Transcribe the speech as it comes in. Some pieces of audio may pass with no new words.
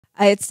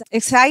It's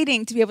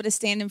exciting to be able to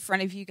stand in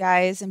front of you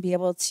guys and be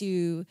able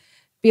to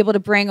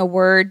bring a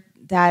word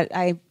that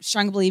I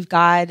strongly believe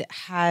God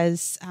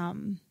has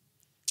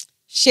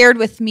shared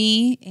with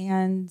me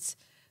and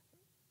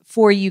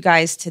for you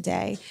guys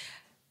today.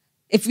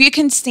 If you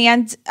can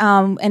stand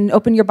and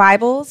open your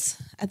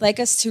Bibles, I'd like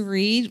us to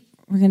read.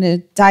 We're going to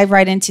dive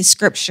right into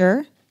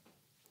Scripture.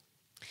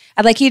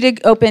 I'd like you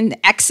to open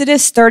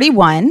Exodus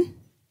 31.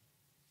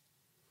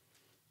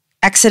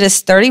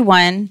 Exodus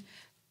 31,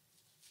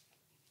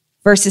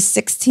 verses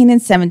 16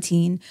 and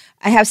 17.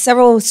 I have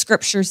several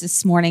scriptures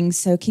this morning,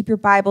 so keep your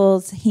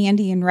Bibles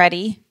handy and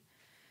ready.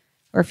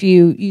 Or if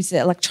you use it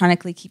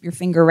electronically, keep your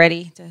finger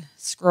ready to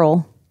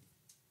scroll.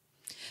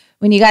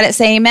 When you got it,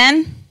 say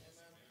amen.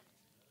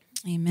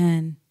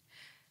 Amen.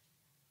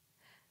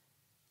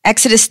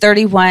 Exodus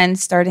 31,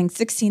 starting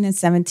 16 and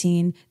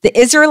 17. The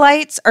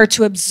Israelites are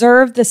to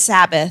observe the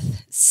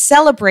Sabbath,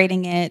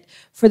 celebrating it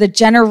for the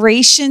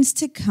generations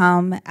to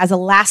come as a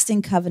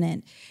lasting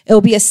covenant. It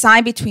will be a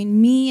sign between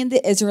me and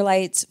the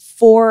Israelites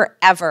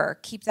forever.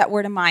 Keep that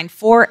word in mind,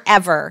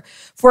 forever.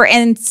 For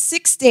in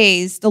 6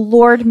 days the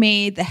Lord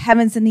made the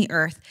heavens and the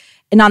earth.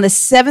 And on the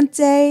seventh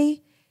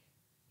day,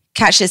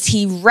 catch this,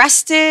 he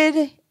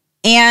rested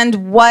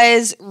and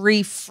was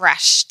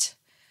refreshed.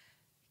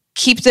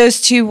 Keep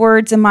those two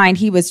words in mind.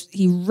 He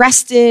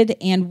rested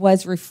and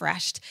was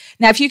refreshed.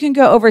 Now, if you can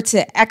go over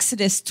to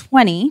Exodus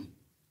 20.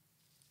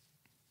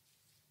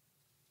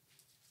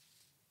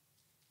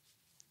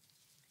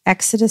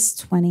 Exodus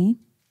 20.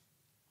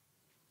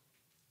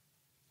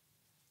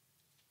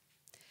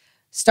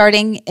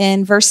 Starting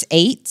in verse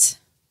 8.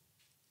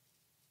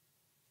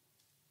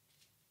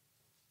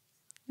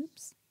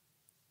 Oops.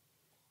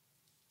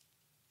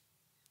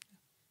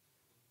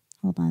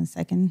 Hold on a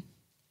second.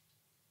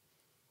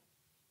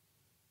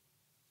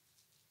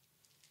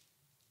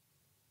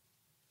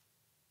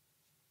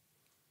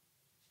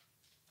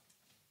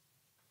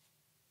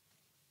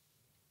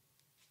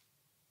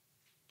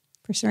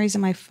 For some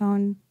reason, my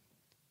phone...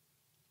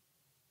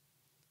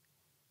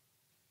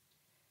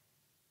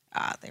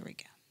 there we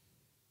go.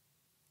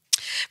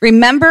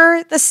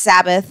 Remember the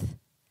Sabbath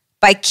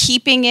by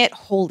keeping it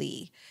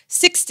holy.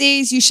 6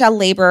 days you shall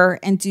labor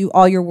and do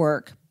all your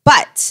work.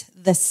 But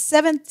the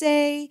seventh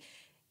day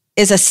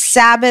is a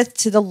Sabbath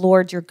to the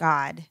Lord your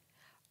God.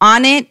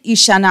 On it you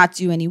shall not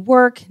do any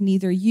work,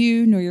 neither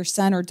you nor your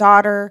son or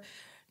daughter,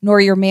 nor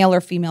your male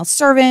or female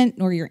servant,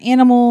 nor your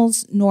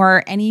animals,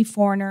 nor any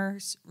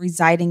foreigners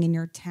residing in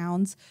your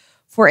towns.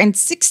 For in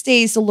 6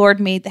 days the Lord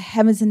made the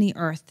heavens and the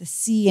earth, the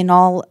sea and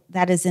all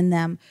that is in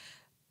them.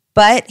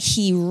 But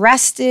he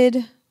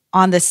rested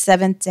on the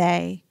seventh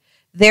day.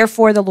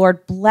 Therefore the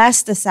Lord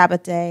blessed the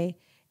Sabbath day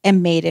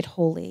and made it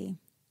holy.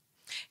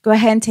 Go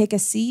ahead and take a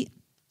seat.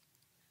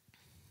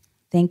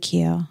 Thank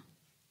you. I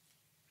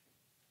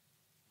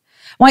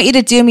want you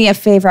to do me a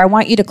favor. I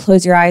want you to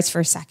close your eyes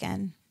for a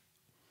second.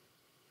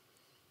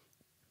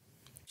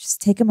 Just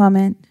take a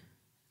moment,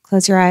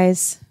 close your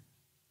eyes.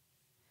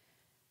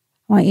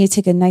 I want you to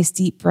take a nice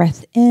deep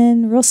breath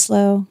in, real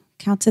slow,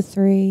 count to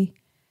 3,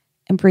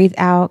 and breathe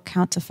out,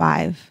 count to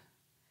 5.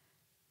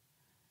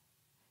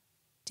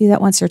 Do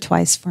that once or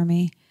twice for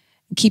me.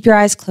 And keep your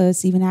eyes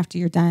closed even after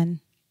you're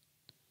done.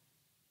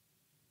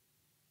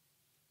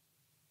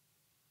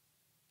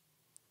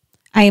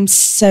 I am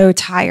so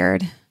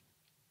tired.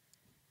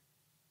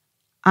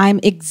 I'm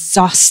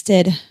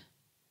exhausted.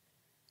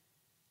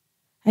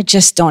 I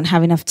just don't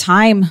have enough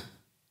time.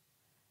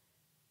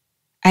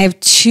 I have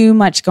too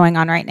much going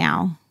on right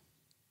now.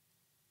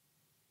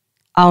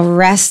 I'll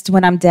rest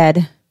when I'm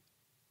dead.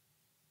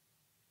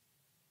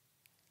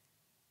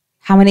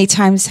 How many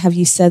times have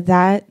you said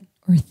that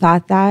or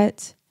thought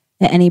that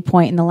at any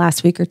point in the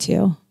last week or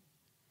two?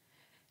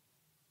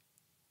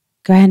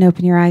 Go ahead and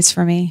open your eyes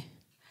for me.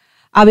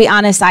 I'll be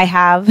honest, I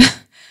have.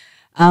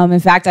 In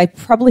fact, I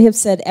probably have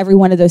said every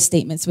one of those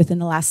statements within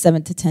the last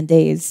 7 to 10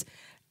 days.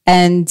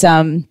 And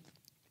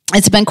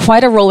it's been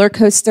quite a roller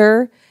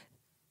coaster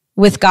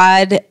with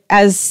God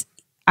as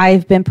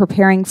I've been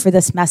preparing for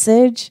this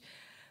message,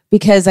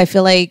 because I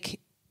feel like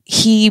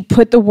he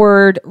put the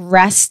word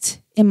rest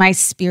in my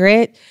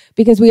spirit,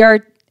 because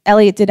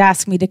Elliot did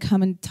ask me to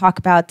come and talk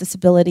about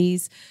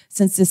disabilities,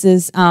 since this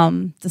is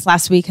this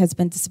last week has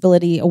been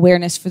disability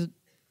awareness for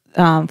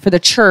the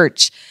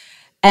church.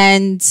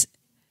 And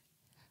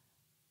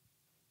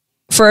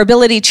for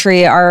Ability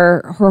Tree,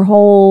 her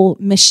whole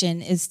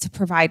mission is to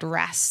provide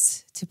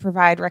rest, to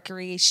provide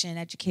recreation,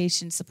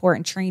 education, support,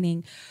 and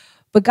training.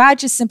 But God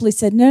just simply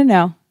said,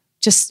 no,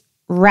 just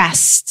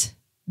rest,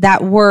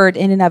 that word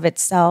in and of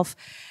itself.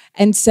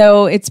 And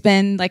so it's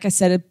been, like I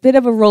said, a bit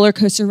of a roller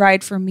coaster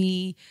ride for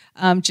me,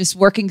 just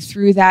working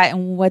through that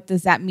and what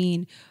does that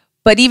mean.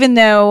 But even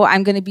though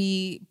I'm going to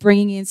be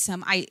bringing in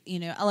some,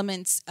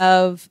 elements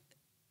of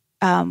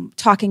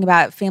talking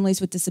about families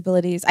with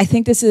disabilities, I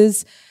think this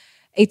is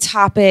a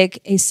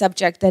topic, a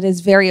subject that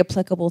is very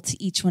applicable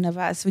to each one of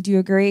us. Would you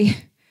agree?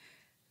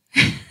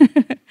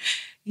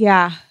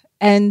 Yeah.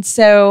 And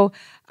so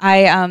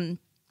I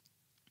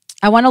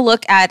want to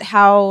look at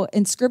how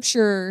in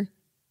Scripture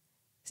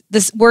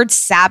This word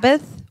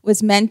Sabbath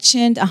was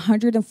mentioned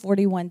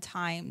 141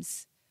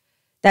 times.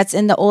 That's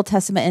in the Old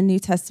Testament and New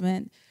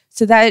Testament.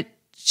 So that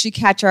should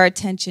catch our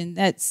attention.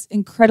 That's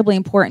incredibly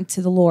important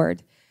to the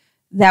Lord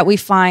that we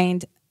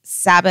find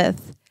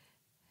Sabbath.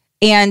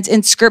 And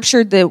in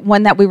Scripture, the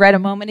one that we read a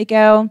moment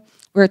ago,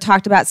 where it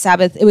talked about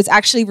Sabbath, it was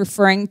actually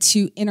referring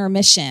to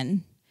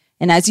intermission.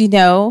 And as you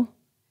know,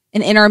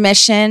 an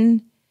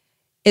intermission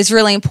is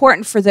really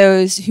important for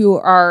those who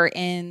are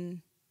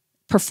in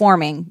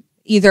performing,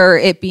 either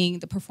it being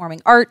the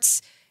performing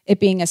arts, it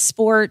being a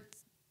sport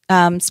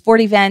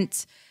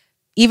event,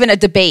 even a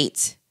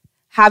debate.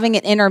 Having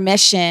an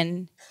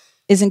intermission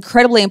is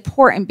incredibly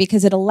important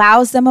because it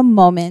allows them a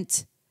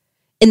moment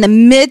in the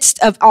midst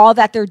of all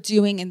that they're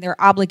doing and they're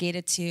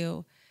obligated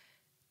to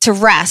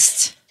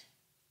rest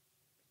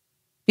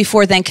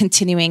before then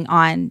continuing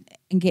on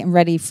and getting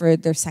ready for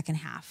their second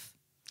half.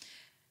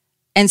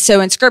 And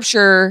so in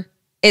Scripture,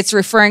 it's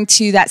referring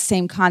to that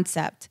same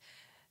concept,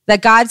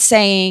 that God's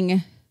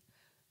saying,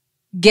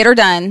 get her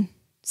done,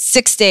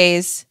 6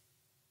 days,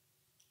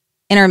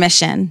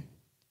 intermission,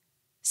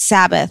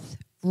 Sabbath,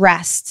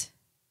 rest,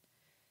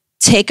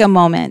 take a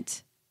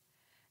moment.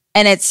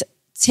 And it's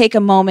take a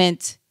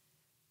moment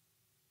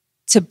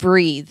to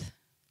breathe,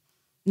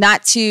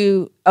 not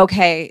to,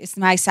 okay, it's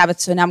my Sabbath,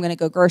 so now I'm going to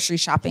go grocery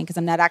shopping because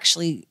I'm not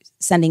actually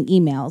sending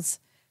emails.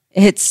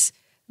 It's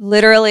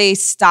literally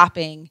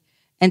stopping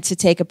and to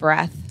take a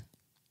breath.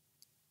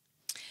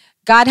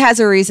 God has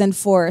a reason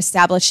for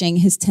establishing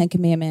his 10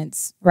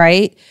 commandments,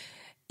 right?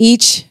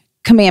 Each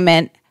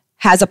commandment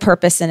has a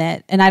purpose in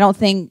it. And I don't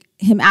think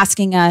him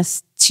asking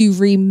us to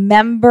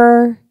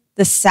remember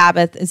the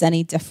Sabbath is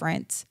any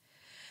different.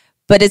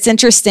 But it's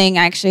interesting.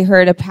 I actually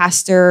heard a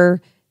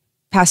Pastor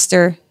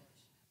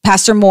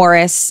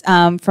Morris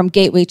from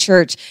Gateway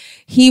Church.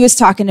 He was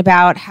talking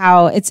about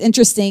how it's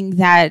interesting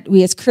that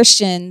we as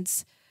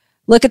Christians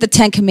look at the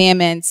 10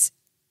 commandments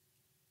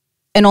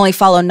and only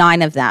follow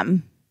 9 of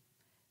them.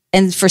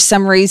 And for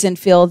some reason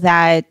feel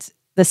that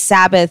the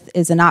Sabbath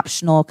is an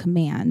optional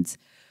command,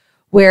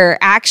 where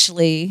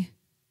actually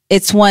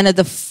it's one of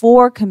the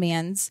 4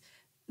 commands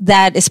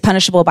that is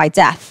punishable by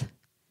death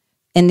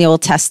in the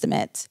Old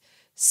Testament.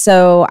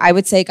 So I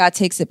would say God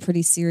takes it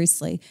pretty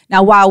seriously.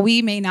 Now, while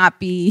we may not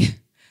be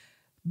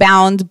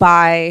bound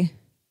by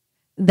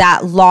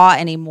that law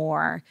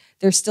anymore,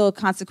 there's still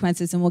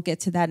consequences, and we'll get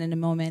to that in a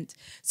moment.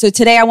 So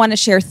today I want to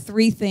share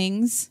 3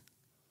 things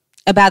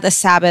about the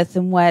Sabbath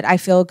and what I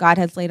feel God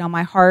has laid on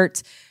my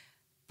heart,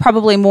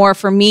 probably more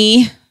for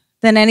me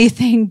than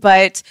anything,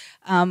 but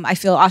I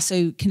feel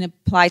also can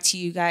apply to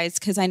you guys,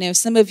 because I know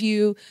some of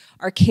you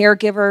are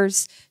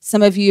caregivers,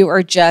 some of you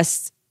are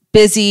just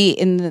busy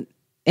in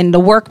the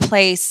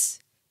workplace,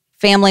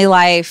 family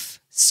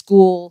life,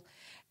 school,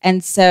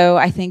 and so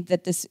I think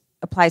that this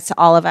applies to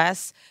all of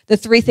us. The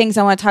 3 things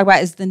I want to talk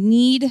about is the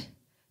need,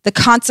 the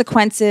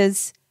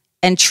consequences,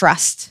 and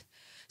trust.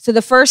 So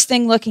the first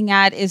thing looking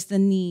at is the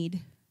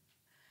need.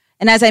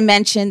 And as I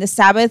mentioned, the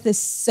Sabbath is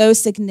so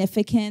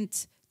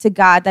significant to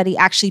God that he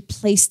actually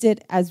placed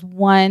it as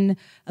one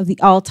of the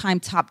all-time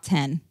top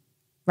 10,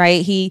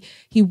 right? He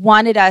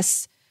wanted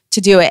us to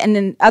do it. And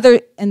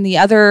in the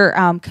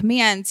other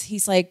commands,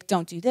 he's like,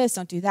 don't do this,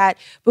 don't do that.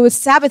 But with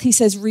Sabbath, he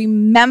says,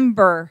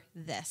 remember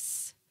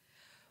this,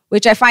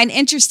 which I find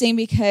interesting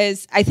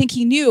because I think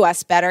he knew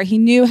us better. He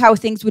knew how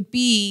things would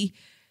be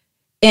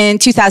in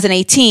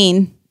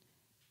 2018.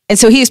 And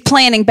so he was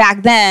planning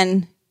back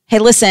then, hey,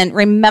 listen,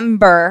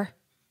 remember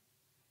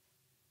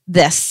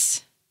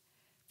this,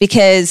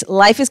 because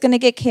life is going to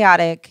get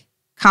chaotic.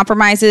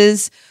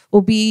 Compromises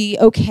will be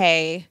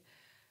okay.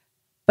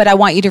 But I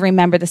want you to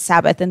remember the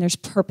Sabbath, and there's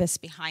purpose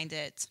behind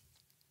it.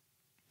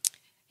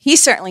 He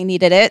certainly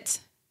needed it.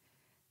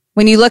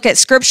 When you look at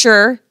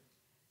Scripture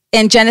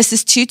in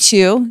Genesis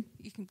 2:2,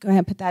 you can go ahead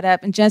and put that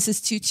up. In Genesis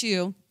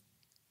 2:2,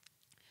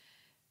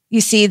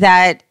 you see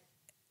that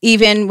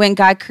even when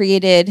God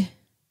created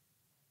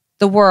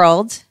the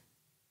world, it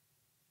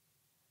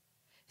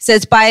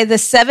says, by the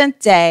 7th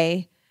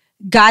day,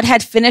 God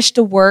had finished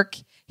the work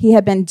he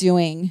had been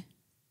doing.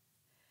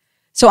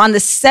 So on the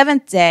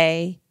 7th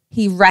day,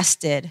 he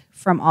rested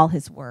from all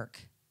his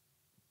work.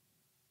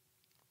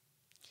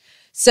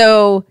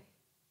 So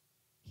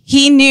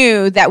he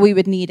knew that we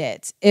would need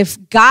it.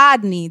 If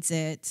God needs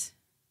it,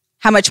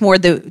 how much more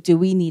do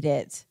we need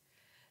it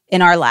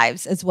in our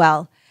lives as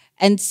well?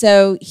 And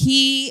so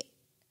he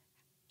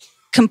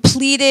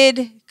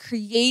completed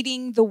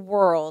creating the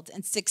world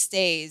in 6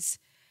 days.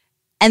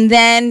 And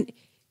then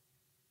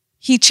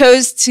he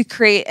chose to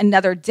create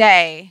another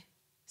day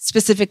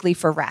specifically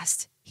for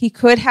rest. He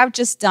could have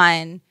just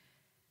done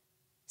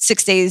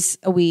 6 days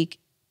a week,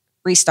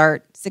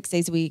 restart, 6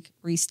 days a week,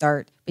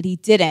 restart, but he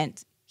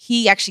didn't.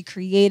 He actually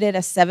created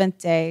a 7th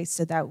day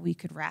so that we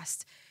could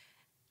rest.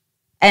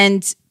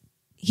 And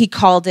he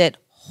called it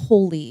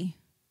holy.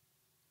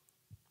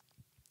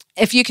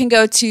 If you can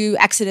go to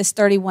Exodus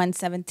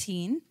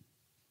 31:17,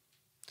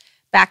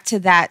 back to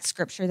that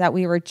scripture that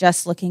we were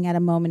just looking at a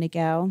moment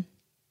ago.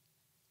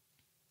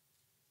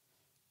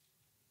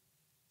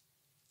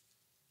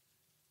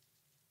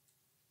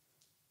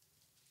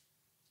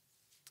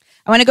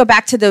 I want to go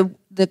back to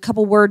the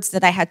couple words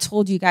that I had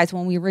told you guys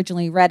when we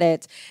originally read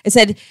it. It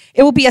said,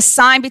 it will be a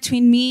sign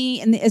between me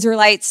and the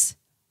Israelites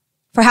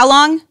for how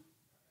long?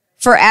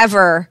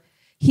 Forever.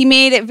 He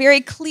made it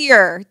very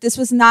clear. This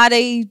was not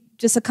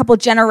just a couple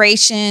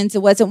generations.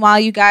 It wasn't while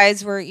you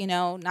guys were,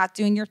 not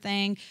doing your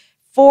thing.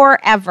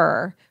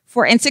 Forever.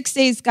 For in 6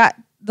 days,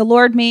 the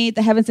Lord made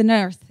the heavens and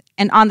earth.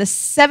 And on the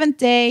seventh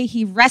day,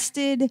 he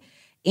rested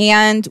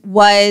and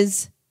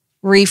was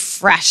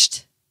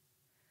refreshed.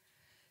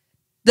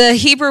 The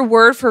Hebrew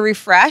word for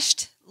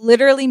refreshed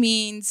literally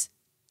means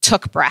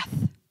took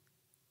breath.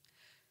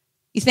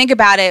 You think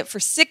about it, for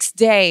 6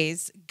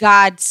 days,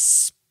 God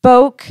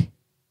spoke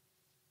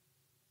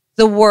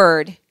the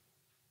word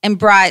and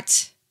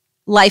brought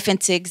life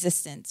into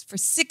existence. For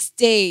 6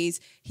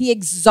 days, he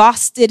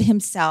exhausted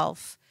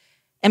himself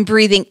and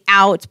breathing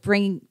out,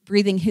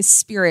 breathing his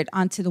spirit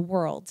onto the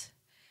world.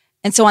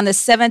 And so on the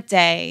seventh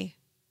day,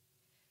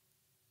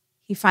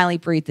 he finally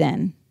breathed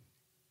in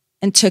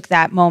and took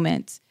that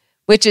moment,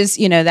 which is,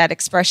 that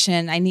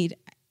expression, I need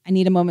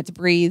a moment to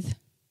breathe.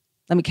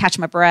 Let me catch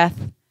my breath,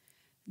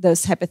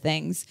 those type of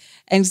things.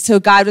 And so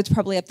God was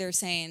probably up there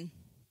saying,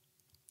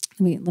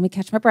 let me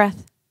catch my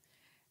breath.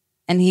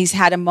 And he's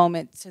had a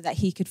moment so that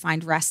he could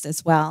find rest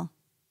as well.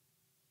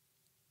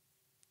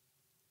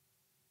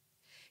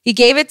 He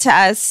gave it to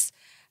us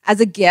as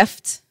a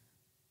gift.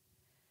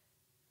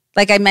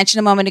 Like I mentioned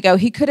a moment ago,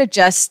 he could have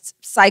just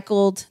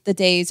cycled the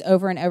days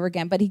over and over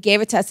again, but he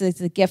gave it to us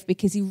as a gift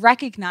because he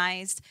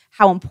recognized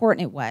how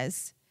important it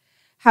was,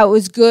 how it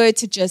was good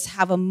to just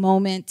have a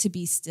moment to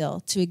be still,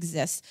 to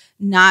exist,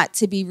 not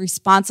to be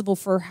responsible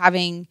for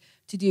having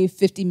to do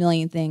 50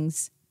 million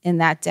things in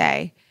that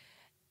day.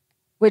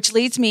 Which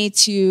leads me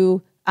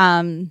to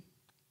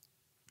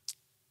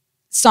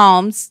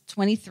Psalms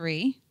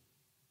 23.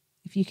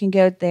 If you can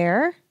go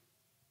there.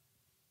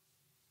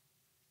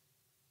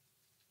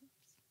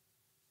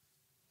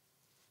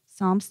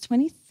 Psalms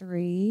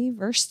 23,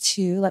 verse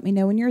 2. Let me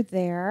know when you're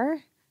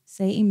there.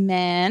 Say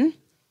amen.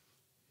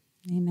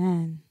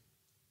 Amen.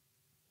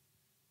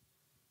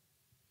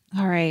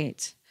 All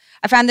right.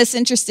 I found this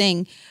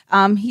interesting.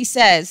 He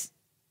says,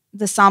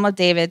 the Psalm of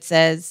David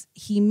says,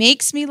 he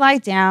makes me lie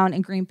down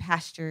in green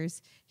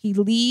pastures. He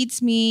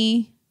leads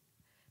me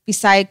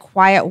beside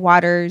quiet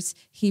waters.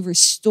 He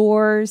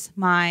restores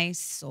my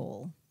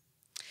soul.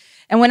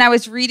 And when I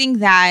was reading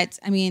that,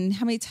 how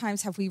many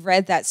times have we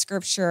read that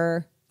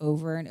scripture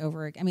over and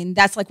over again?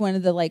 That's like one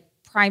of the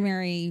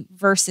primary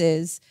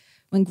verses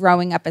when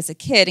growing up as a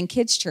kid in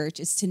kids' church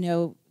is to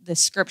know the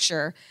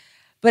scripture.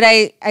 But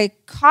I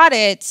caught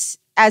it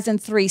as in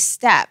 3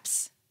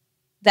 steps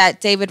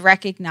that David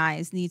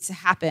recognized needs to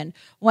happen.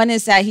 One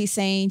is that he's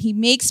saying, he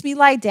makes me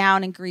lie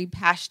down in green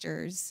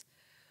pastures,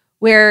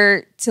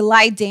 where to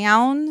lie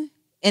down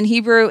in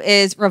Hebrew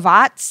is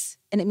ravatz,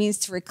 and it means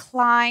to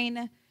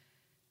recline,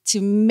 to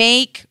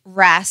make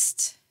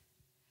rest,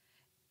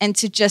 and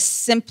to just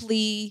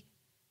simply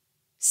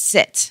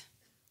sit.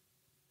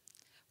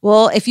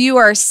 Well, if you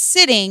are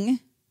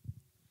sitting,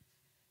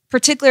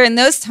 particularly in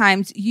those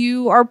times,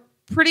 you are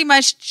pretty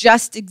much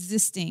just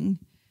existing.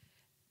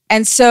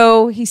 And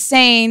so he's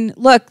saying,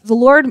 look, the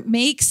Lord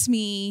makes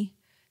me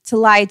to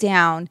lie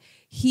down.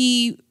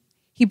 He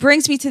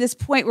brings me to this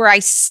point where I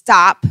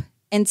stop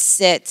and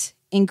sit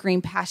in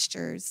green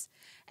pastures.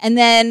 And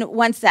then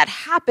once that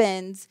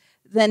happens,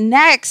 the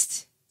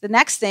next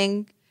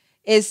thing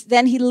is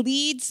then he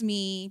leads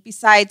me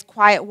beside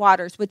quiet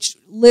waters, which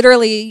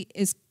literally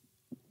is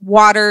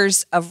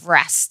waters of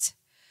rest.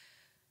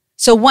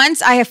 So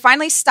once I have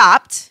finally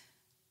stopped,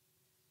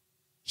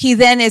 he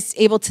then is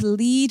able to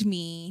lead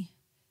me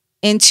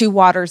into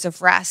waters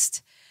of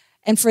rest.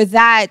 And for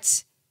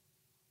that,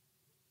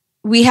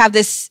 we have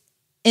this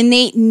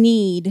innate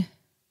need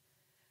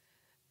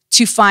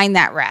to find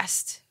that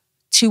rest,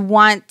 to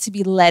want to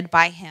be led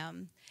by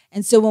him.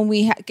 And so when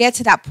we get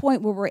to that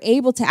point where we're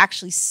able to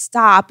actually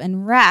stop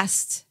and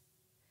rest,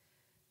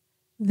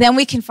 then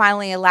we can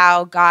finally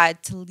allow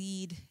God to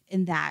lead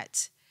in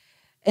that.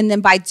 And then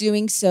by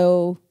doing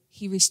so,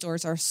 he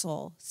restores our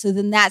soul. So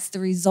then that's the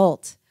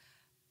result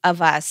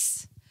of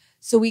us.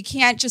 So we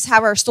can't just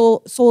have our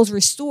souls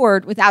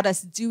restored without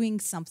us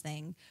doing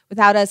something,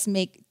 without us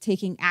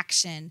taking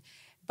action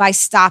by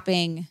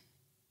stopping,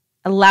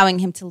 allowing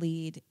him to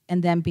lead,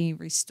 and then being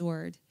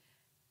restored.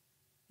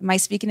 Am I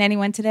speaking to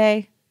anyone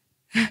today?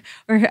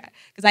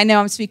 Because I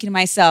know I'm speaking to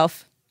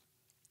myself.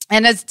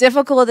 And as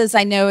difficult as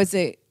I know as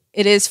it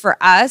is for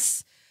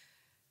us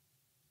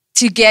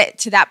to get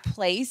to that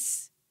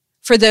place,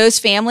 for those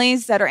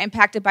families that are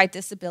impacted by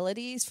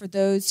disabilities, for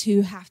those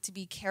who have to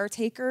be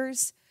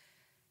caretakers,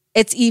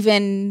 it's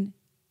even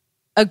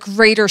a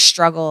greater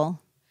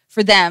struggle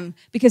for them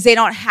because they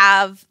don't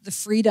have the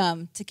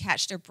freedom to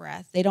catch their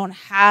breath. They don't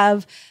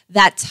have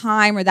that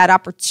time or that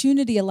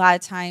opportunity a lot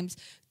of times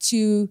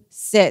to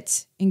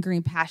sit in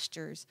green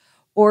pastures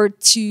or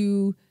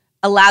to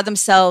allow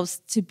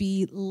themselves to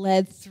be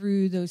led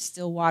through those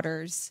still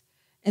waters.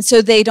 And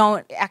so they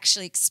don't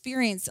actually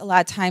experience a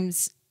lot of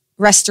times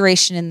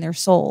restoration in their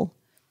soul.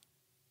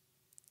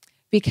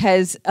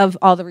 because of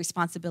all the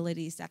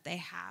responsibilities that they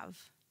have.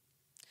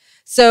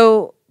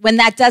 So when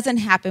that doesn't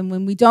happen,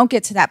 when we don't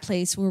get to that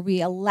place where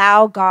we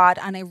allow God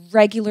on a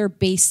regular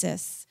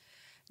basis,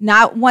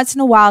 not once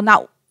in a while,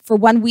 not for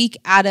 1 week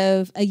out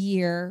of a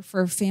year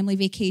for a family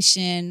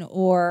vacation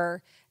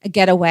or a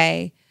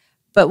getaway,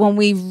 but when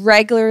we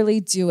regularly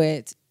do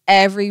it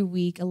every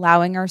week,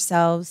 allowing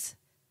ourselves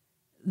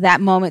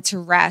that moment to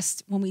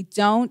rest. When we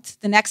don't,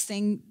 the next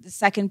thing, the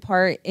second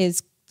part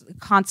is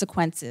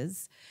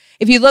consequences.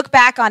 If you look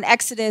back on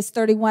Exodus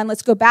 31,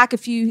 let's go back a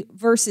few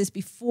verses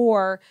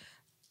before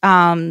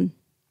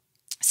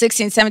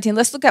 16, 17.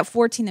 Let's look at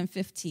 14 and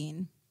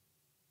 15.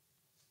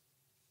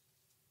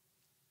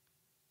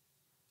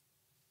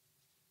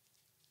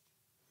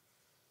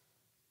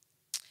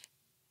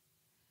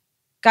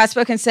 God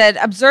spoke and said,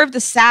 observe the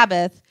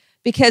Sabbath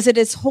because it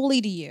is holy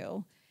to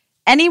you.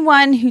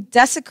 Anyone who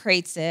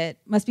desecrates it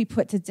must be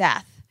put to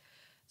death.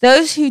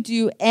 Those who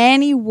do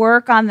any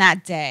work on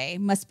that day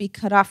must be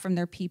cut off from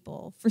their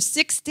people. For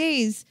 6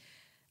 days,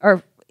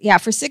 work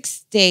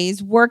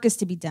is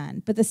to be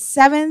done. But the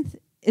seventh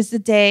is the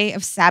day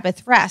of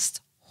Sabbath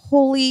rest,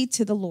 holy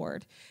to the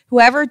Lord.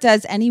 Whoever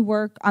does any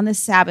work on the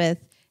Sabbath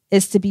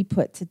is to be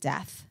put to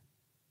death.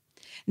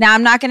 Now,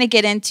 I'm not going to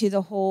get into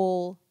the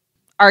whole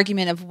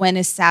argument of when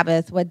is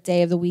Sabbath, what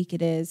day of the week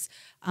it is.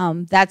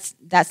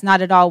 That's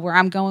not at all where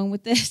I'm going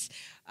with this.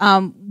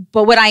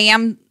 But what I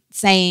am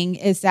saying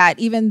is that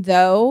even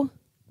though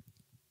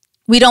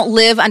we don't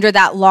live under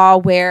that law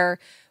where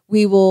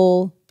we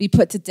will be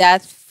put to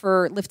death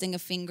for lifting a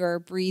finger,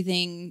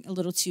 breathing a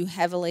little too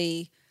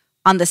heavily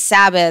on the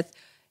Sabbath,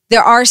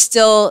 there are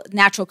still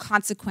natural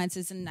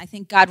consequences. And I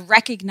think God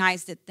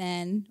recognized it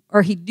then,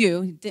 or he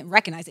didn't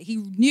recognize it. He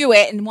knew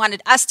it and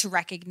wanted us to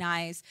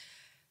recognize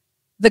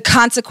the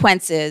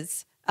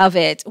consequences of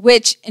it,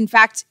 which in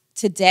fact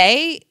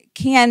today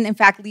can in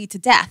fact lead to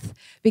death.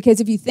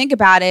 Because if you think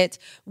about it,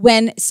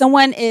 when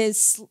someone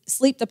is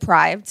sleep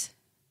deprived,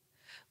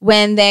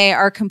 when they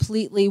are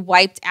completely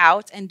wiped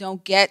out and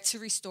don't get to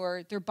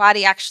restore, their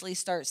body actually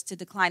starts to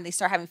decline. They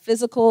start having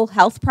physical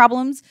health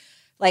problems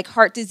like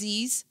heart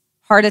disease,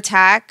 heart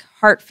attack,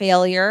 heart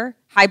failure,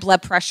 high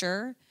blood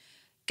pressure,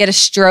 get a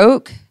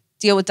stroke,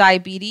 deal with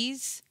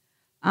diabetes.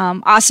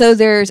 Also,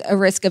 there's a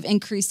risk of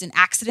increase in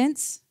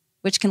accidents,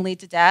 which can lead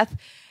to death,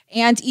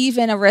 and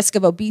even a risk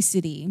of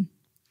obesity.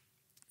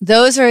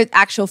 Those are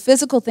actual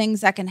physical things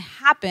that can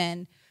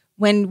happen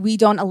when we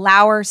don't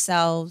allow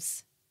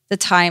ourselves the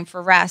time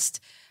for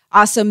rest.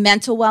 Also,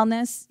 mental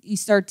wellness. You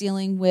start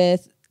dealing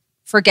with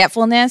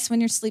forgetfulness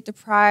when you're sleep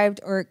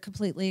deprived or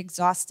completely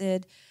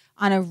exhausted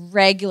on a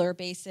regular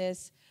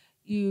basis.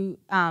 You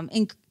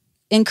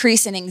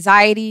increase in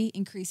anxiety,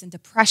 increase in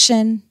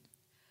depression,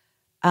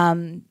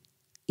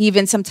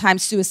 even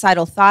sometimes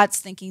suicidal thoughts,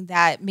 thinking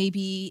that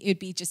maybe it'd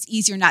be just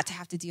easier not to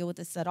have to deal with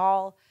this at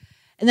all.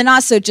 And then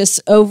also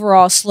just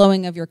overall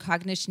slowing of your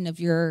cognition, of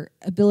your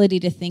ability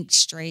to think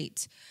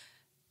straight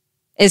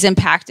is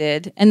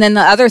impacted. And then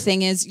the other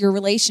thing is your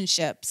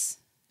relationships.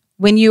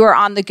 When you are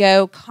on the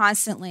go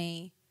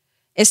constantly,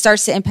 it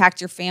starts to impact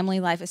your family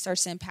life. It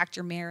starts to impact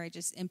your marriage.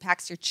 It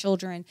impacts your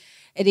children.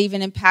 It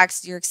even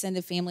impacts your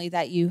extended family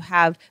that you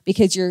have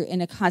because you're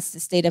in a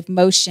constant state of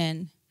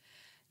motion.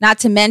 Not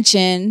to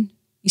mention,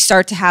 you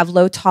start to have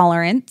low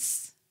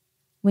tolerance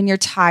when you're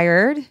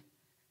tired,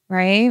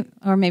 right?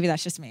 Or maybe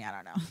that's just me, I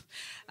don't know.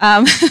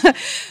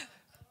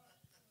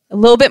 A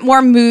little bit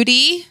more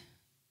moody,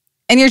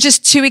 and you're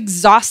just too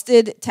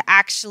exhausted to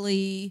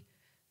actually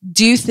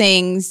do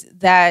things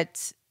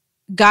that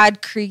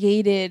God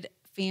created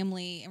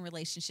family and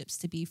relationships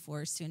to be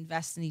for, is to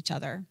invest in each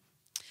other.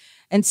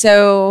 And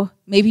so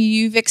maybe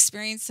you've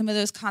experienced some of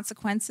those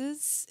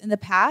consequences in the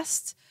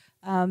past.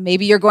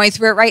 Maybe you're going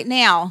through it right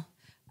now.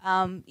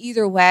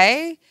 Either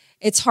way,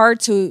 it's hard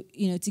to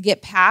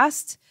get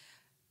past,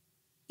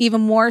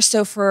 even more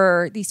so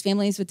for these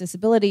families with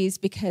disabilities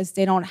because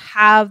they don't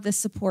have the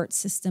support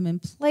system in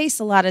place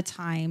a lot of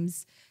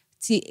times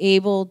to be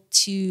able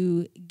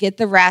to get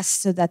the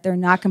rest so that they're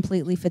not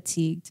completely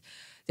fatigued.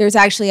 There's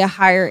actually a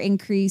higher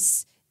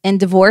increase in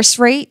divorce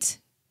rate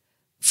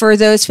for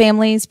those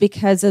families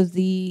because of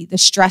the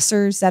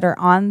stressors that are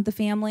on the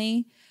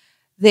family.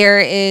 There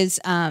is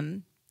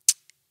an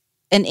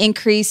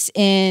increase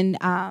in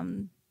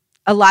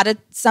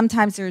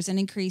sometimes there's an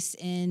increase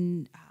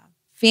in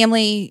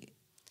family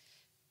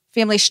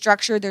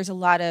structure. There's a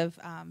lot of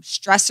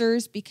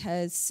stressors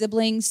because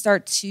siblings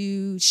start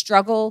to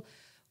struggle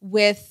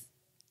with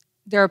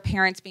their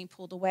parents being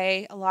pulled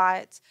away a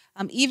lot.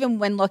 Even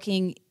when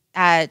looking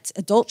at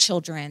adult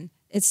children,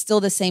 it's still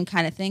the same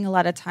kind of thing a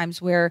lot of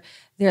times where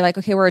they're like,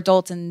 okay, we're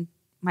adults and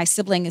my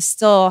sibling is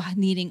still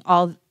needing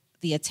all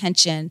the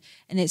attention,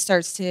 and it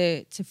starts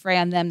to fray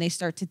on them. They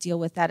start to deal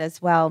with that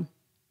as well.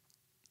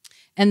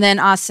 And then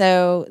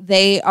also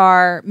they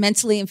are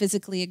mentally and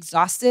physically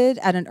exhausted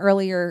at an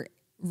earlier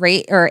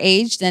rate or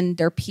age than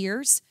their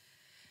peers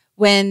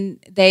when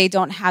they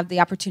don't have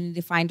the opportunity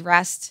to find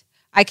rest.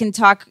 I can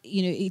talk,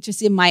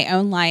 just in my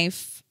own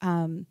life,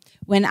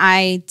 when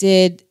I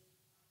did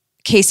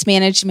case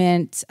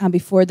management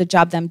before the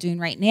job that I'm doing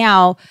right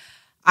now,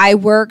 I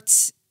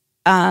worked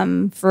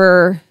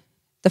for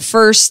the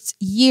first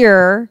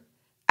year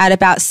at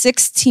about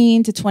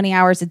 16 to 20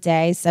 hours a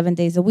day, 7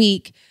 days a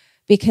week,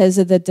 because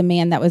of the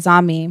demand that was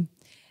on me.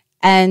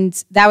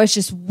 And that was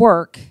just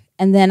work.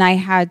 And then I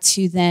had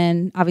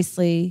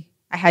obviously,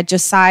 I had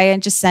Josiah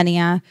and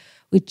Jasenia.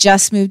 We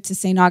just moved to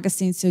St.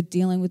 Augustine, so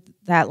dealing with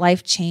that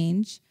life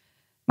change.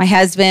 My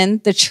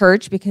husband, the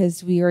church,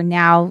 because we are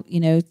now,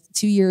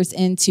 2 years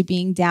into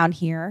being down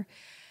here.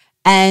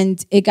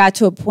 And it got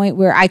to a point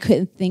where I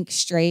couldn't think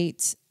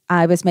straight.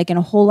 I was making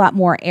a whole lot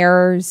more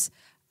errors.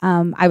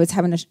 I was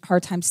having a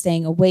hard time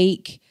staying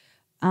awake.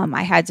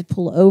 I had to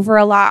pull over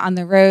a lot on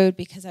the road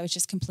because I was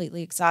just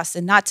completely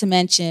exhausted. Not to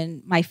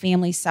mention, my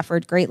family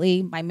suffered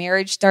greatly. My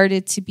marriage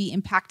started to be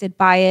impacted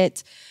by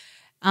it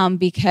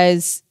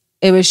because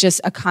it was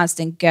just a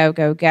constant go,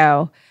 go,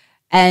 go.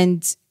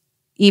 And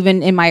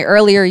even in my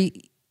earlier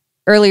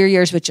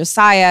years with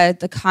Josiah,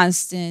 the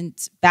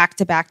constant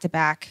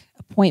back-to-back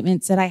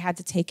appointments that I had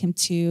to take him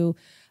to,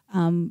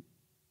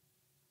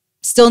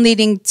 still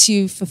needing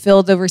to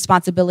fulfill the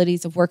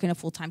responsibilities of working a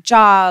full-time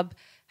job,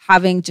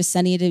 having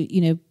Jasenia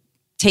to,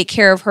 take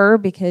care of her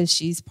because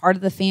she's part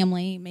of the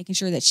family, making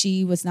sure that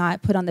she was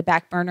not put on the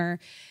back burner,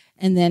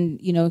 and then,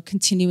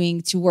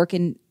 continuing to work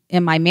in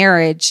my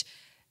marriage.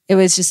 It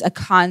was just a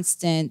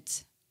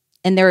constant,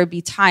 and there would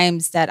be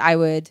times that I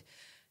would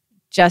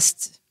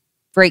just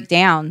break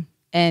down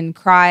and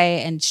cry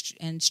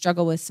and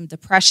struggle with some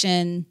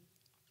depression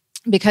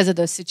because of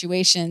those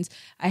situations.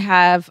 I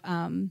have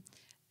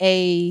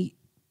a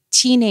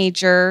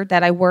teenager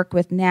that I work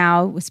with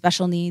now with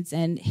special needs,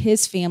 and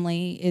his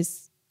family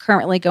is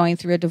currently going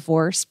through a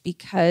divorce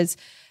because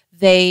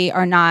they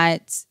are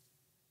not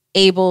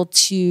able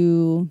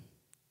to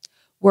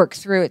work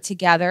through it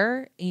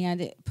together,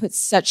 and it puts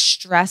such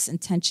stress and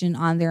tension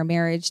on their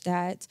marriage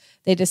that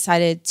they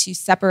decided to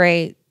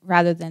separate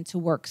rather than to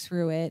work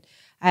through it.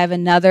 I have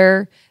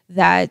another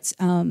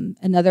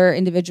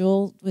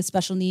individual with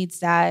special needs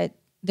that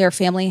their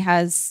family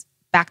has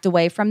backed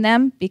away from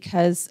them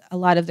because a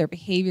lot of their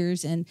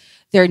behaviors and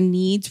their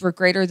needs were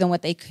greater than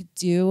what they could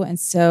do. And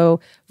so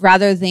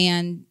rather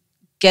than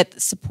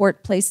get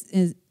supports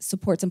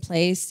in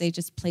place, they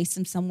just place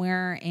them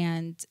somewhere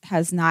and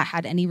has not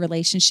had any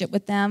relationship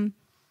with them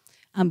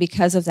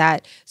because of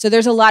that. So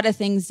there's a lot of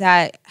things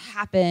that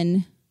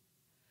happen.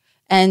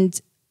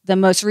 And the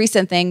most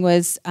recent thing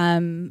was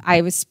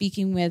I was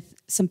speaking with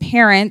some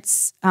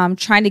parents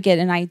trying to get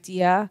an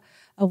idea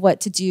of what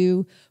to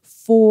do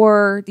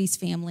for these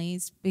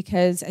families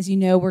because, as you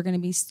know, we're going to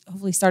be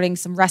hopefully starting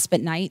some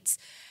respite nights.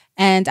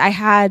 And I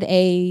had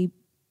a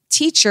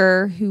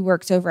teacher who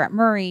works over at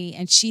Murray,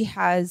 and she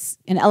has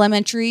an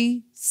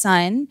elementary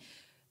son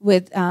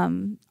with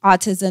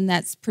autism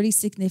that's pretty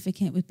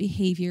significant with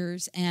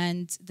behaviors.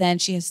 And then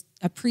she has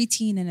a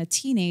preteen and a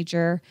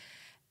teenager.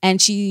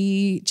 And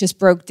she just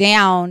broke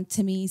down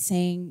to me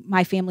saying,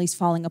 my family's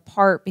falling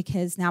apart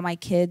because now my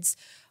kids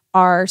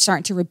are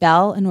starting to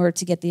rebel in order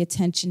to get the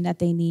attention that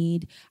they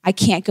need. I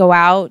can't go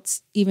out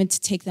even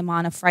to take them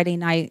on a Friday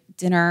night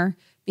dinner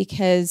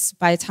because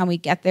by the time we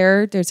get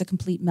there, there's a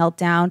complete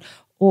meltdown.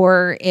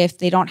 Or if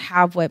they don't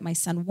have what my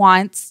son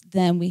wants,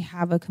 then we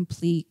have a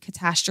complete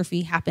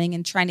catastrophe happening,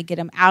 and trying to get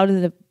him out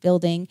of the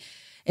building,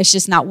 it's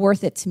just not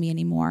worth it to me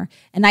anymore.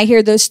 And I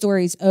hear those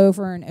stories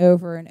over and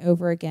over and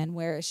over again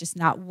where it's just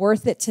not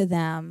worth it to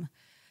them.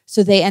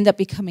 So they end up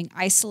becoming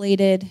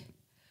isolated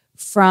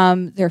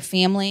from their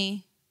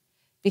family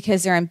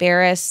because they're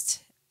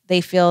embarrassed. They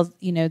feel,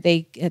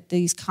 they get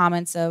these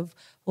comments of,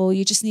 well,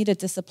 you just need to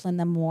discipline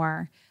them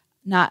more,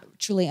 not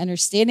truly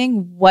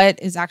understanding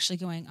what is actually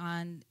going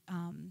on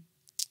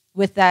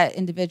with that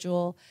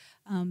individual.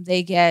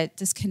 They get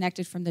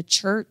disconnected from the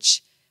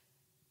church,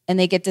 and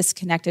they get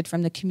disconnected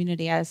from the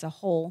community as a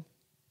whole,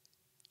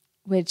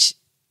 which,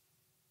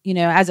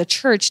 as a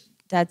church,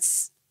 that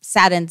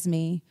saddens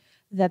me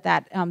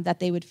that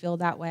they would feel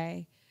that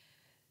way.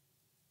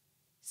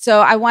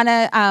 So I want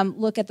to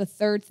look at the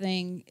third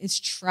thing is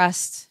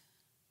trust.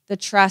 The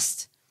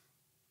trust.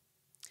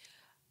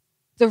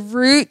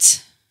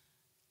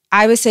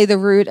 I would say the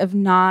root of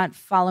not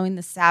following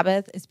the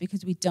Sabbath is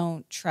because we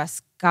don't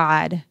trust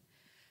God,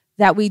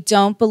 that we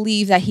don't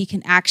believe that he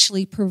can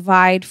actually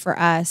provide for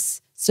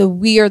us. So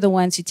we are the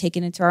ones who take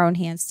it into our own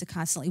hands to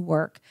constantly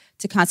work,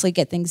 to constantly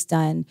get things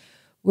done.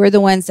 We're the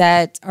ones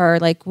that are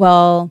like,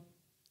 well,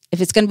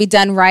 if it's going to be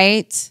done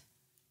right,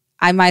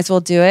 I might as well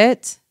do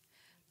it.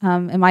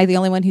 Am I the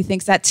only one who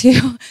thinks that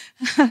too?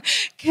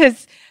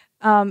 Because,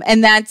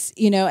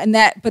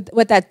 but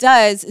what that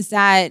does is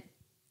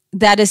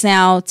that is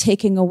now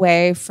taking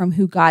away from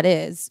who God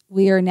is.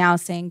 We are now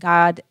saying,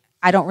 God,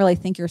 I don't really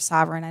think you're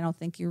sovereign. I don't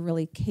think you're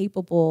really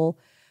capable.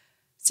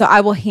 So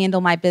I will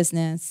handle my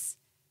business,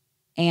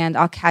 and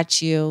I'll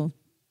catch you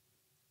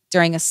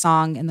during a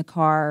song in the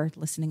car,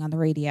 listening on the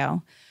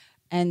radio.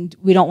 And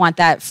we don't want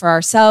that for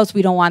ourselves.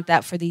 We don't want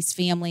that for these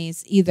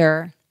families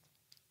either.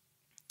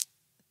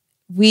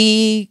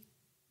 We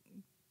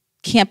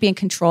can't be in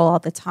control all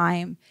the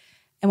time.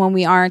 And when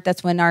we aren't,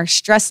 that's when our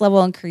stress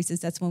level increases.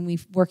 That's when we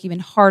work even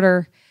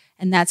harder.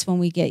 And that's when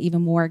we get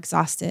even more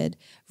exhausted,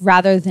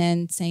 rather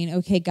than saying,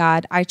 okay,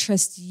 God, I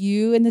trust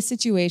you in the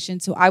situation,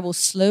 so I will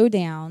slow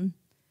down,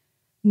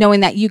 knowing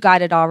that you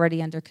got it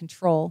already under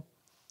control.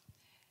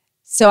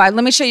 So let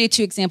me show you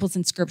 2 examples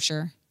in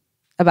Scripture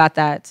about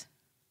that,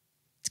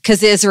 because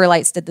the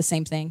Israelites did the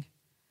same thing.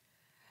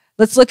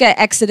 Let's look at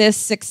Exodus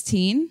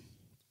 16.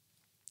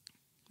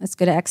 Let's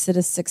go to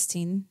Exodus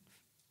 16.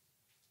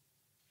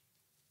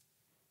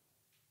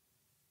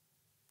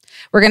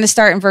 We're going to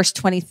start in verse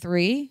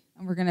 23,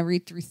 and we're going to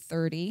read through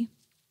 30.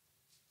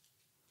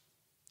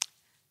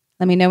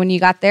 Let me know when you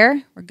got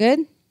there. We're good?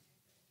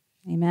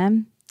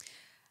 Amen.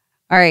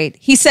 All right.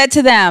 He said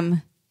to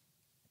them,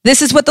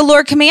 "This is what the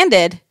Lord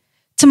commanded.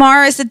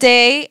 Tomorrow is the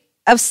day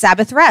of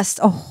Sabbath rest,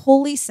 a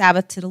holy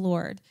Sabbath to the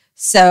Lord.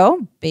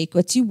 So bake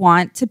what you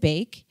want to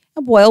bake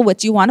and boil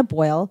what you want to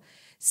boil.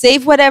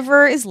 Save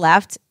whatever is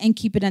left and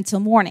keep it until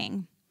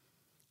morning."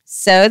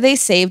 So they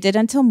saved it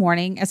until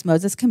morning, as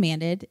Moses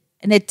commanded,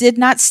 and it did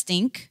not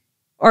stink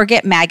or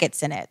get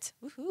maggots in it.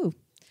 Woohoo.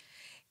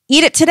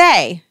 "Eat it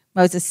today,"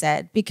 Moses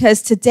said,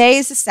 "because today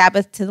is the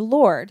Sabbath to the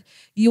Lord.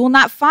 You will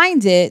not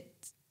find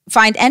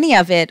any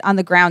of it on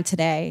the ground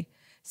today.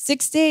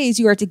 6 days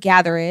you are to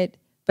gather it,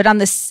 but on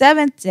the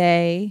 7th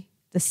day,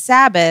 the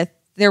Sabbath,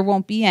 there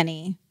won't be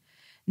any."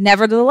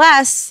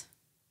 Nevertheless,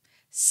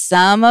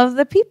 some of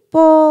the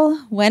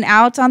people went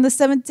out on the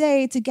 7th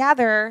day to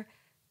gather,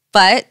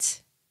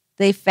 but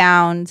they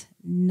found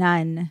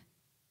none.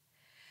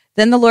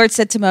 Then the Lord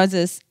said to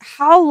Moses,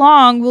 "How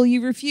long will you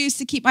refuse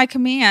to keep my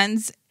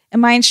commands and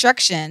my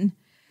instruction?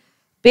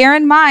 Bear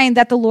in mind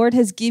that the Lord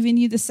has given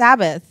you the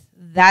Sabbath.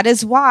 That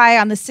is why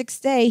on the 6th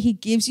day he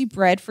gives you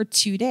bread for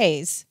 2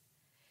 days.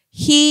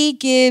 He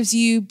gives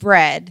you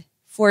bread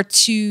for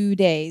 2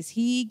 days.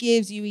 He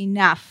gives you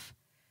enough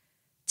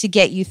to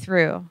get you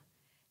through.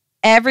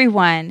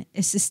 Everyone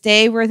is to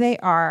stay where they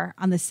are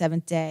on the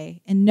 7th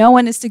day, and no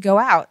one is to go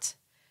out."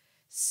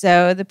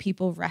 So the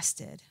people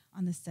rested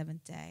on the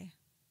 7th day.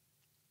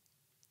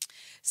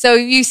 So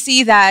you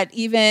see that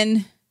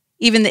even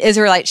the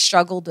Israelites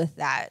struggled with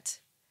that.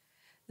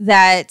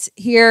 That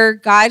here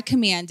God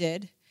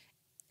commanded.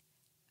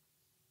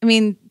 I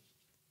mean,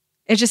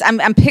 it's just,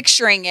 I'm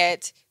picturing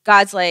it.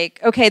 God's like,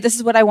 okay, this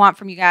is what I want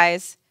from you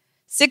guys.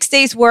 6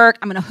 days work.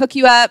 I'm going to hook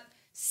you up.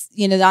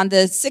 On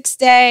the 6th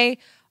day,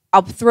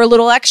 I'll throw a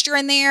little extra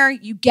in there.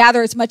 You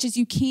gather as much as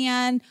you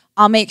can.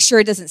 I'll make sure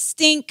it doesn't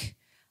stink.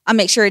 I'll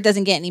make sure it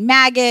doesn't get any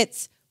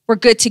maggots. We're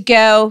good to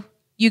go.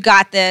 You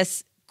got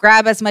this.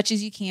 Grab as much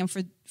as you can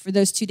for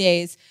those 2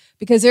 days,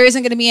 because there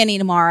isn't going to be any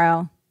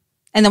tomorrow.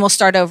 And then we'll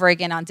start over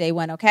again on day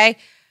 1, okay?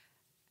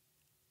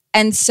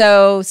 And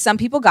so some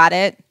people got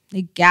it.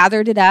 They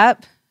gathered it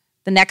up.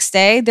 The next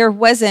day, there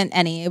wasn't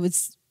any. It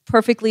was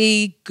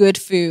perfectly good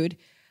food.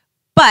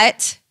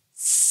 But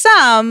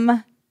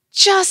some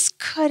just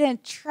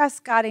couldn't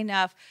trust God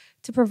enough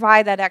to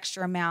provide that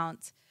extra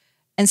amount.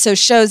 And so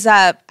shows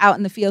up out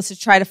in the fields to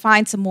try to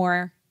find some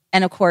more.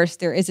 And of course,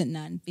 there isn't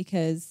none,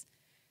 because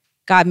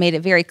God made it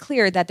very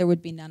clear that there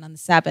would be none on the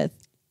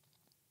Sabbath.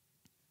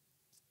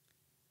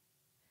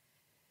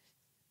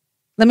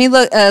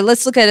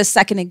 Let's look at a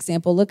second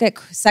example. Look at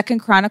 2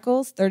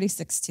 Chronicles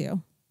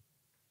 36:2.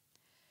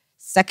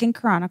 2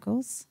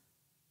 Chronicles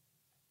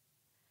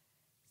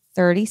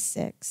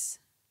 36.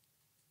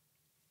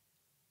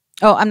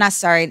 Oh, I'm not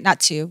sorry, not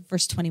 2,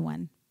 verse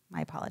 21.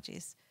 My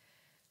apologies.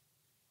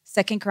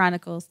 2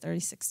 Chronicles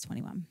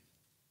 36:21.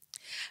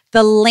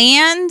 The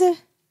land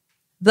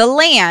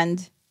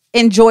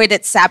enjoyed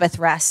its Sabbath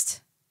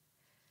rest.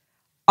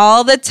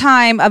 All the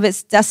time of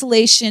its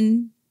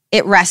desolation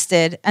it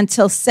rested,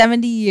 until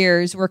 70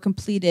 years were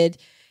completed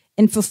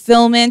in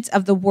fulfillment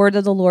of the word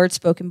of the Lord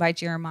spoken by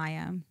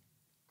Jeremiah.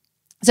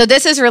 So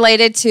this is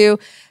related to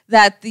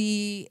that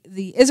the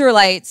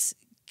Israelites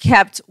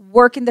kept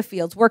working the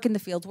fields.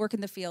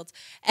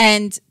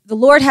 And the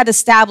Lord had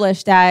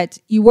established that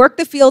you work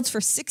the fields for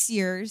 6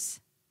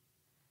 years,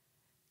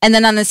 and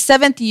then on the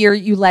 7th year,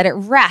 you let it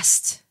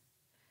rest.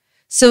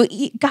 So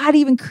God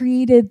even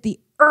created the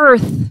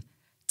earth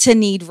to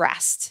need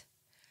rest.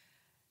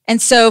 And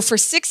so for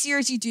 6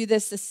 years, you do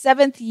this. The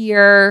 7th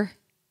year,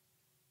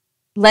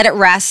 let it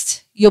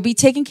rest. You'll be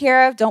taken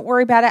care of. Don't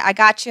worry about it. I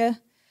got you.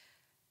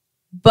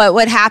 But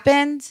what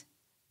happened?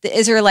 The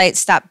Israelites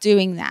stopped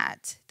doing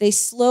that. They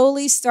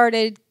slowly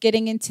started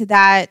getting into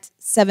that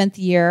 7th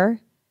year,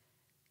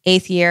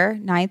 8th year,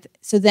 9th.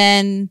 So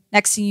then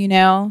next thing you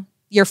know,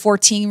 year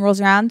 14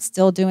 rolls around,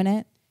 still doing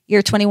it.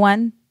 Year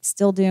 21,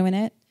 still doing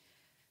it.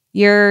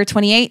 Year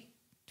 28,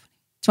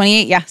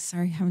 yeah,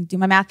 sorry, I'm doing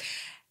my math.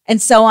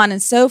 And so on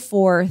and so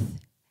forth.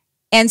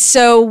 And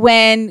so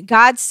when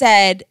God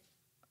said,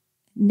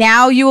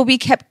 now you will be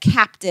kept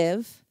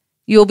captive,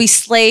 you will be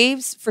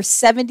slaves for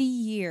 70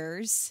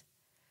 years,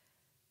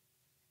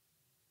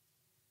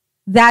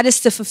 that is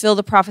to fulfill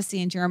the prophecy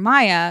in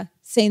Jeremiah,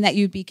 saying that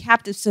you'd be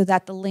captive so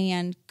that the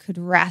land could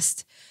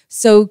rest.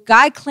 So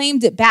God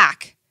claimed it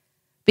back,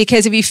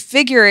 because if you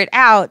figure it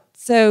out,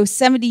 So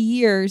 70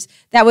 years,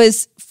 that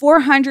was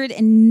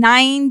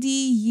 490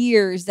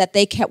 years that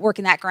they kept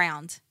working that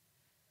ground,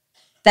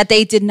 that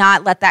they did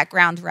not let that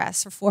ground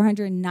rest for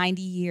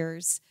 490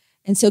 years.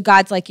 And so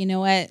God's like, you know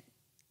what?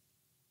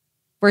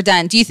 We're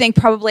done. Do you think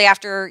probably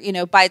after,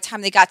 by the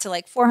time they got to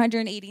like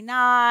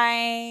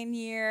 489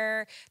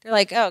 year, they're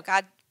like, oh,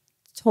 God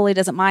totally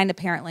doesn't mind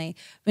apparently.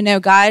 But no,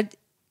 God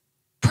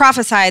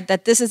prophesied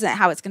that this isn't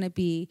how it's going to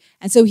be.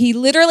 And so he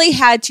literally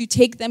had to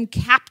take them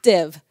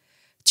captive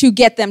to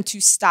get them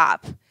to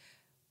stop.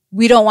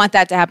 We don't want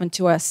that to happen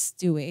to us,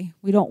 do we?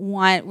 We don't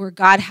want where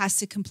God has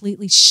to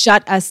completely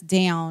shut us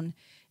down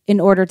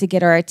in order to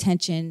get our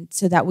attention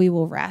so that we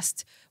will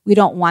rest. We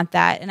don't want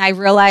that. And I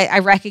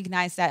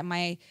recognize that in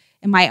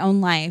my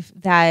own life,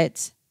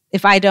 that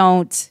if I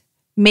don't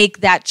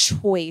make that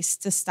choice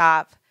to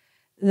stop,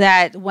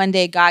 that one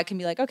day God can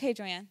be like, okay,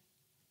 Joanne,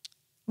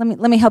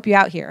 let me help you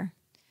out here.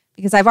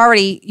 Because I've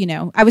already,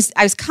 I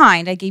was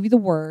kind. I gave you the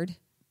word,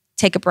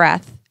 take a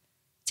breath,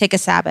 take a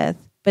Sabbath.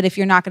 But if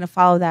you're not going to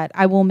follow that,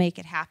 I will make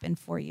it happen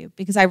for you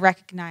because I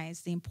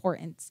recognize the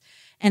importance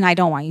and I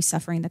don't want you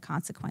suffering the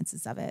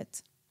consequences of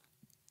it.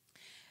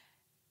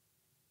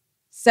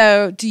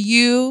 So do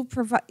you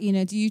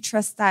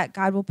trust that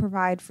God will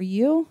provide for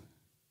you?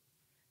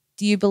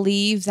 Do you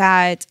believe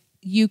that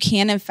you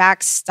can, in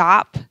fact,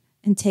 stop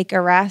and take a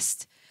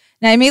rest?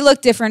 Now, it may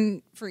look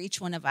different for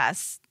each one of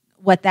us,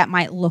 what that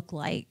might look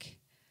like.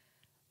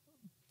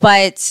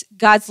 But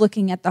God's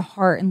looking at the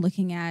heart and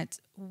looking at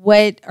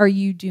what are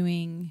you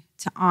doing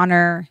to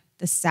honor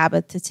the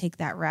Sabbath, to take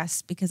that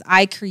rest? Because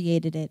I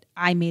created it.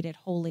 I made it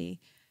holy.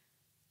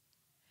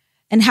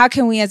 And how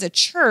can we as a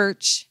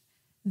church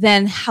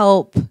then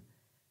help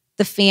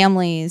the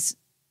families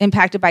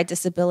impacted by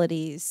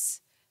disabilities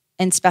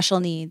and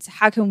special needs?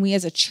 How can we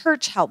as a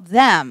church help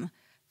them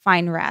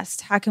find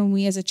rest? How can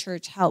we as a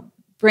church help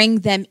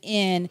bring them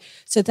in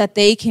so that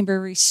they can be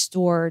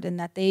restored and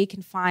that they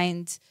can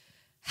find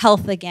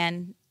health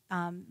again,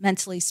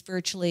 mentally,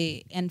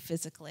 spiritually, and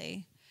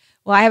physically?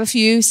 Well, I have a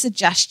few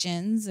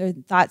suggestions or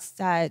thoughts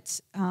that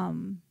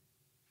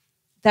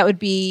would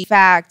be, in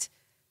fact,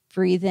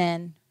 breathe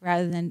in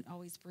rather than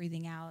always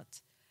breathing out.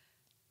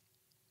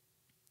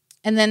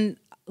 And then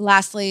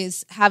lastly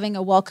is having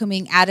a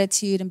welcoming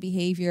attitude and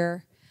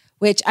behavior,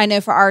 which I know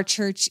for our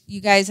church,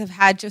 you guys have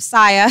had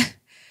Josiah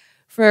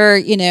for,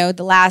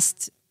 the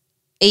last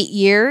 8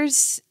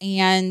 years.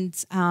 And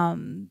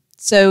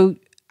so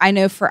I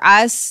know for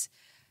us,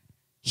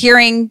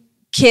 hearing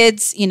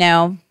kids,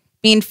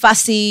 being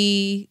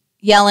fussy,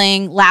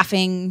 yelling,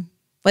 laughing,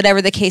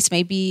 whatever the case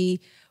may be,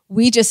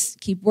 we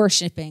just keep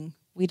worshiping.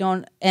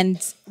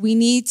 And we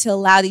need to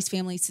allow these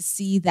families to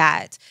see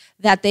that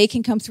they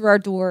can come through our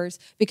doors,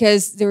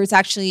 because there was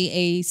actually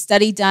a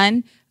study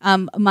done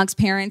amongst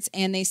parents,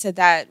 and they said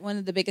that one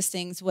of the biggest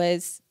things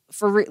was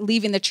for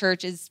leaving the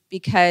church is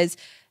because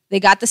they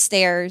got the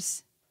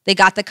stares, they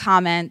got the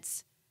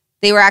comments.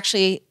 There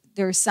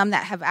were some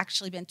that have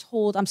actually been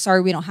told, I'm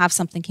sorry, we don't have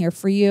something here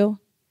for you.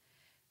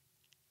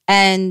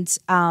 And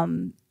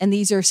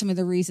these are some of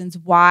the reasons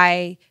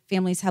why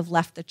families have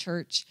left the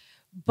church.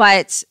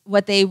 But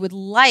what they would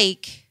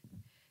like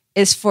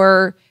is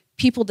for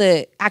people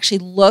to actually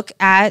look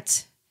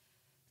at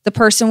the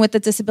person with the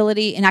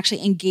disability and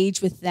actually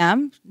engage with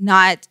them,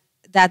 not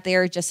that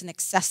they're just an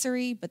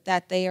accessory, but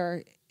that they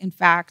are, in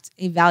fact,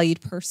 a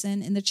valued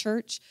person in the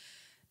church,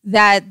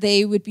 that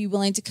they would be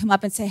willing to come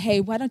up and say,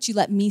 hey, why don't you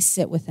let me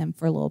sit with him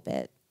for a little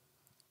bit?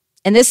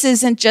 And this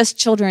isn't just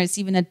children, it's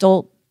even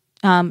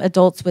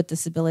adults with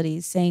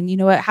disabilities saying, you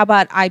know what, how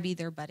about I be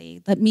their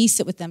buddy? Let me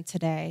sit with them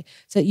today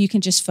so that you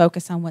can just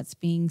focus on what's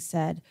being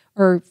said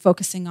or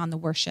focusing on the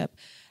worship.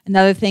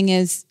 Another thing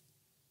is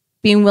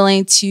being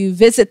willing to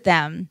visit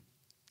them.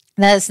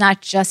 That it's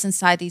not just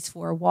inside these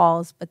four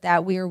walls, but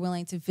that we are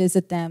willing to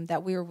visit them,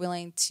 that we are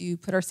willing to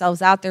put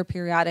ourselves out there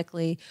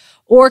periodically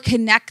or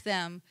connect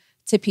them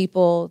to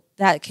people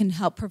that can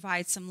help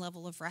provide some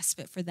level of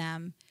respite for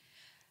them.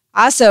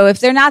 Also, if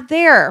they're not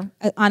there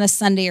on a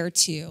Sunday or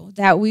two,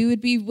 that we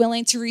would be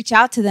willing to reach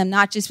out to them,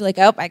 not just be like,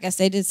 oh, I guess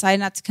they decided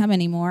not to come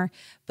anymore,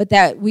 but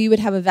that we would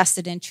have a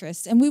vested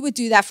interest. And we would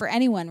do that for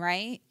anyone,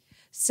 right?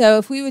 So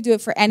if we would do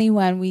it for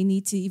anyone, we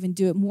need to even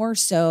do it more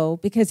so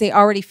because they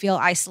already feel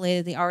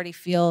isolated. They already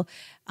feel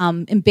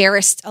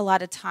embarrassed a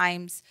lot of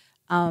times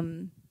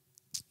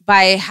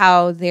by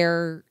how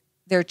their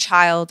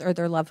child or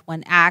their loved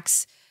one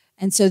acts.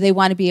 And so they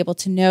want to be able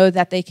to know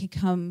that they can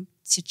come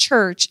to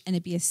church and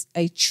it be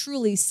a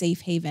truly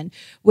safe haven,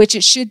 which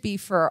it should be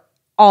for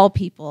all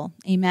people.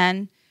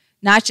 Amen.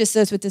 Not just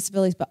those with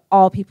disabilities, but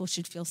all people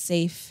should feel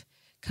safe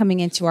coming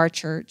into our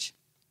church.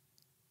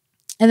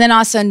 And then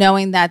also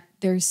knowing that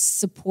there's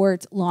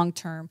support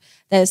long-term,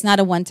 that it's not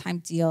a one-time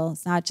deal.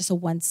 It's not just a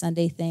one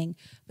Sunday thing,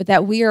 but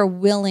that we are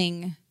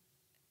willing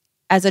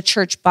as a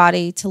church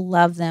body to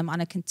love them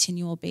on a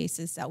continual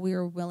basis, that we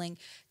are willing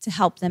to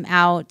help them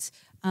out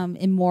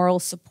in moral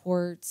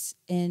support,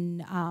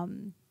 in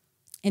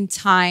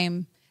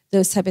time,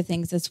 those type of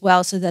things as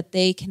well, so that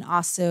they can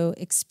also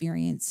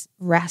experience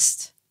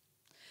rest.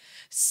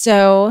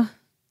 So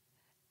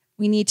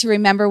We need to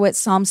remember what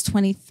Psalms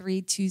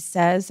 23:2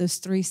 says, those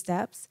 3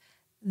 steps,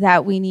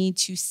 that we need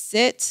to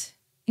sit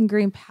in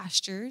green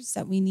pastures,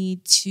 that we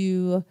need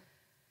to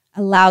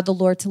allow the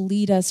Lord to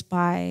lead us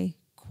by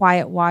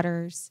quiet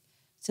waters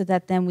so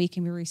that then we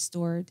can be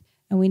restored.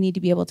 And we need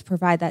to be able to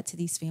provide that to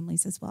these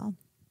families as well.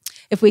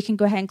 If we can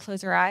go ahead and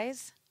close our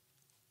eyes.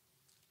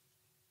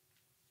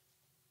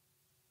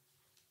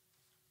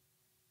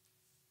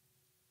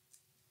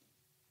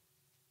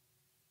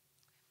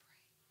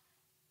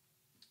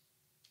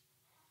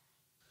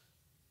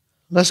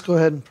 Let's go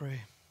ahead and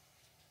pray.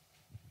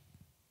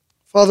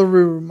 Father,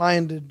 we're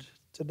reminded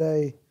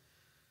today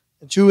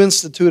that you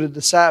instituted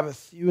the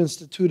Sabbath. You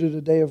instituted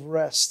a day of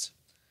rest.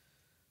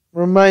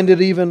 We're reminded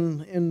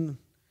even in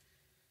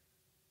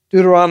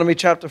Deuteronomy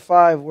chapter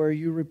 5 where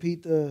you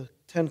repeat the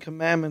 10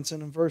 Commandments,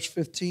 and in verse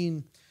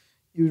 15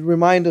 you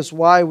remind us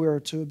why we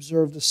are to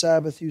observe the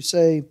Sabbath. You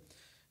say,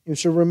 you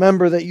should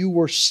remember that you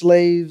were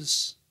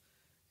slaves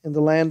in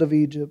the land of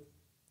Egypt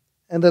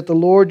and that the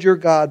Lord your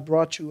God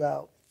brought you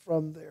out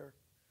from there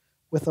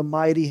with a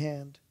mighty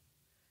hand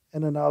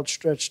and an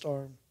outstretched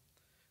arm.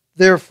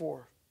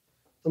 Therefore,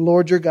 the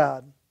Lord your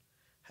God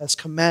has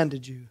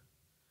commanded you,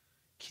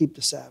 keep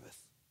the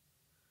Sabbath.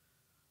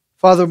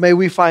 Father, may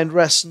we find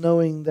rest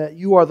knowing that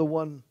you are the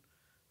one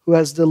who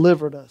has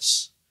delivered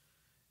us.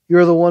 You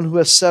are the one who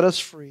has set us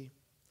free.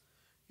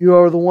 You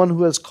are the one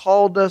who has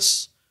called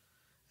us,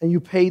 and you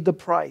paid the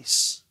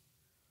price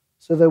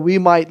so that we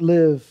might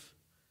live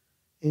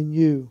in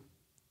you,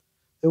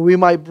 that we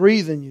might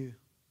breathe in you,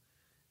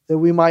 that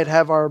we might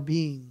have our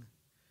being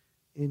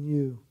in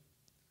you.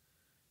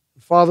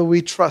 Father, we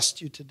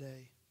trust you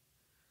today.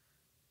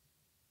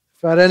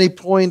 If at any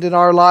point in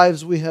our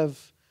lives we have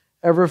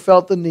ever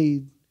felt the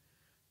need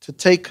to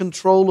take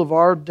control of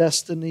our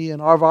destiny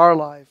and of our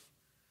life,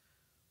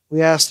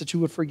 we ask that you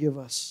would forgive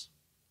us,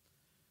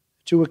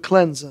 that you would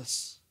cleanse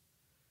us,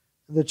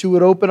 and that you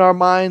would open our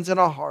minds and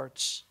our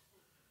hearts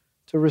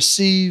to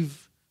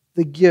receive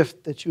the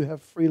gift that you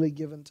have freely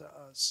given to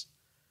us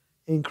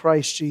in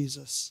Christ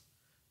Jesus,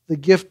 the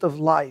gift of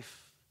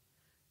life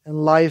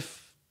and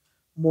life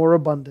more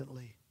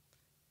abundantly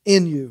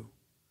in you,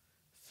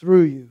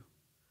 through you,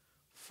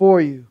 for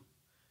you,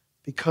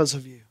 because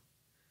of you.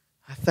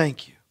 I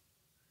thank you.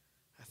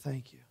 I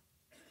thank you.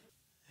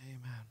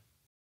 Amen.